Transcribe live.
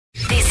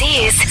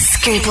is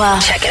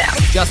Scoopla. Check it out.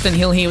 Justin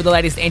Hill here with the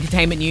latest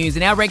entertainment news.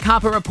 And our red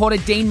carpet reporter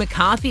Dean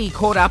McCarthy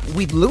caught up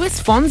with Louis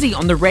Fonsi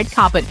on the red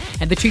carpet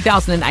at the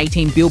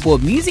 2018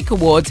 Billboard Music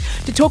Awards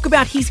to talk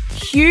about his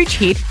huge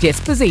hit,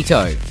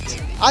 Despacito.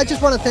 I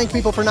just want to thank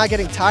people for not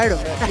getting tired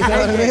of it. You know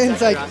what I mean?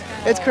 It's like,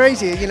 it's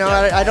crazy. You know,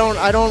 I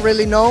don't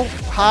really know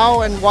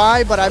how and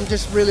why, but I'm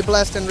just really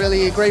blessed and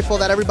really grateful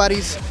that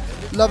everybody's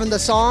loving the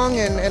song,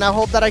 and I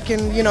hope that I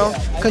can,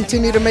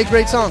 continue to make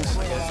great songs.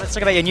 Let's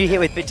talk about your new hit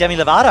with Demi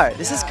Lovato.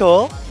 This is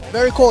cool.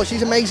 Very cool.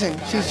 She's amazing.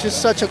 She's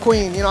just such a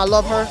queen. I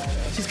love her.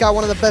 She's got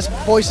one of the best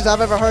voices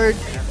I've ever heard.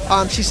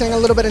 She sang a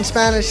little bit in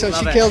Spanish, so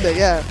she killed it,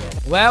 yeah.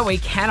 Well, we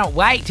cannot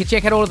wait to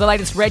check out all of the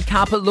latest red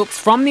carpet looks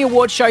from the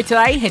award show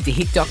today. Head to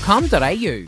hit.com.au.